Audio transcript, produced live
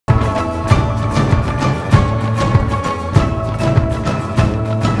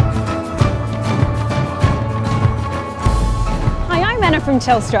from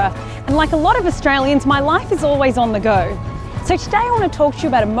Telstra, and like a lot of Australians, my life is always on the go. So today I want to talk to you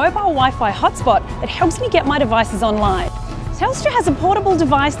about a mobile Wi-Fi hotspot that helps me get my devices online. Telstra has a portable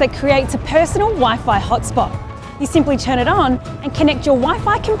device that creates a personal Wi-Fi hotspot. You simply turn it on and connect your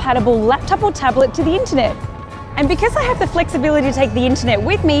Wi-Fi compatible laptop or tablet to the internet. And because I have the flexibility to take the internet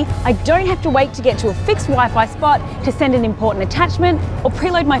with me, I don't have to wait to get to a fixed Wi-Fi spot to send an important attachment or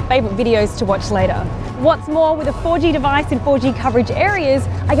preload my favourite videos to watch later. What's more, with a 4G device in 4G coverage areas,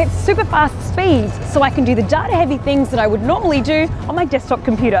 I get super fast speeds, so I can do the data-heavy things that I would normally do on my desktop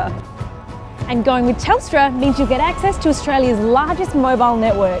computer. And going with Telstra means you get access to Australia's largest mobile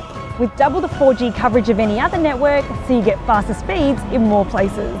network, with double the 4G coverage of any other network, so you get faster speeds in more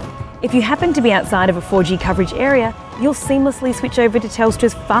places. If you happen to be outside of a 4G coverage area, you'll seamlessly switch over to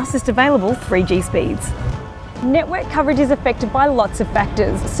Telstra's fastest available 3G speeds. Network coverage is affected by lots of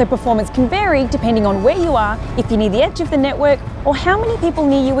factors, so performance can vary depending on where you are, if you're near the edge of the network, or how many people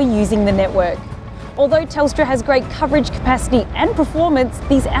near you are using the network. Although Telstra has great coverage capacity and performance,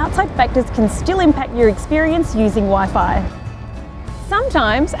 these outside factors can still impact your experience using Wi-Fi.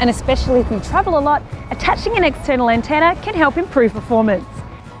 Sometimes, and especially if you travel a lot, attaching an external antenna can help improve performance.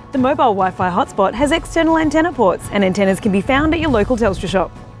 The mobile Wi-Fi hotspot has external antenna ports, and antennas can be found at your local Telstra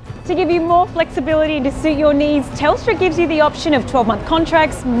shop. To give you more flexibility to suit your needs, Telstra gives you the option of 12-month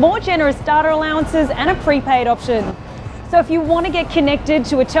contracts, more generous data allowances, and a prepaid option. So if you want to get connected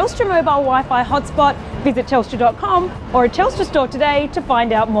to a Telstra mobile Wi-Fi hotspot, visit telstra.com or a Telstra store today to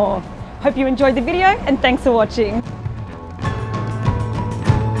find out more. Hope you enjoyed the video, and thanks for watching.